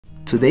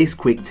Today's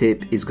quick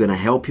tip is going to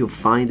help you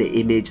find the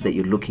image that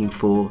you're looking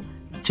for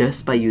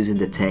just by using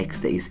the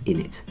text that is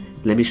in it.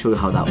 Let me show you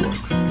how that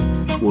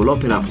works. We'll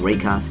open up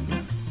Raycast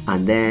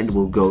and then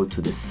we'll go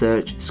to the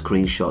Search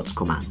Screenshots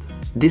command.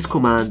 This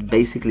command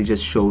basically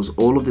just shows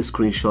all of the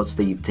screenshots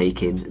that you've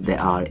taken that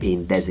are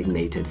in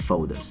designated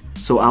folders.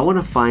 So I want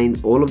to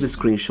find all of the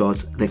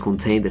screenshots that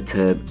contain the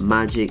term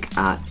magic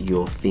at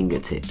your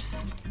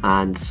fingertips.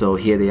 And so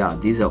here they are.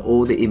 These are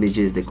all the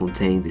images that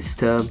contain this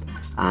term.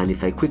 And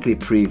if I quickly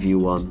preview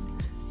one,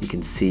 you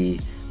can see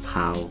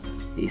how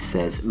it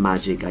says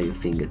magic at your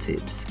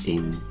fingertips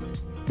in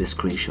the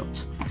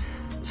screenshot.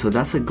 So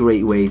that's a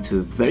great way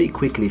to very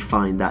quickly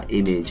find that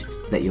image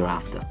that you're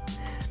after.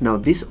 Now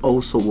this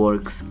also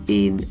works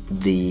in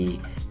the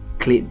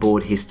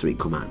Clipboard History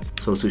command.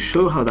 So to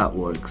show how that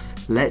works,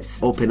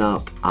 let's open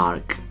up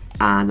Arc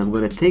and I'm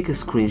going to take a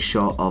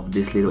screenshot of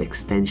this little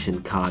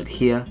extension card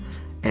here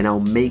and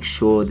I'll make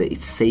sure that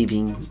it's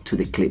saving to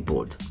the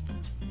clipboard.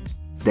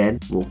 Then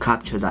we'll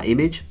capture that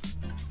image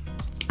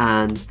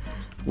and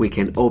we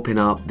can open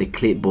up the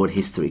Clipboard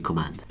History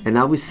command. And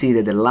now we see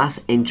that the last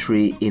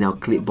entry in our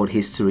Clipboard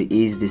History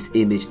is this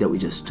image that we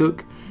just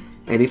took.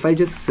 And if I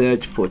just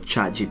search for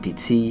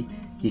ChatGPT,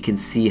 you can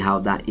see how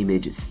that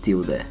image is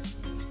still there.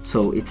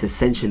 So it's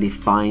essentially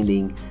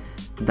finding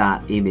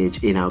that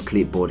image in our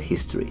Clipboard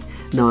History.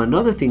 Now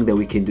another thing that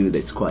we can do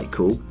that's quite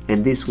cool,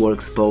 and this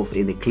works both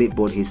in the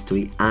Clipboard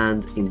History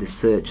and in the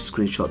Search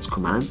Screenshots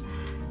command,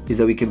 is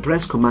that we can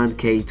press Command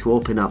K to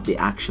open up the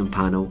action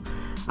panel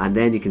and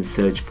then you can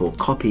search for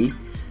copy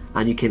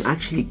and you can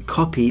actually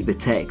copy the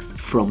text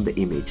from the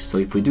image. So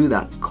if we do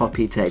that,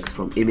 copy text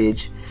from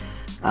image,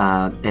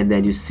 and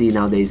then you see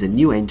now there is a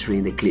new entry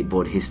in the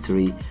Clipboard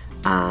History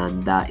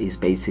and that is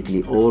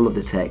basically all of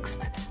the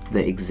text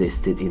that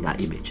existed in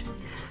that image.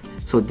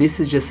 So this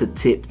is just a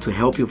tip to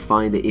help you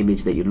find the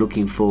image that you're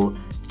looking for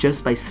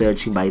just by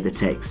searching by the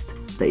text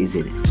that is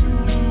in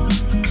it.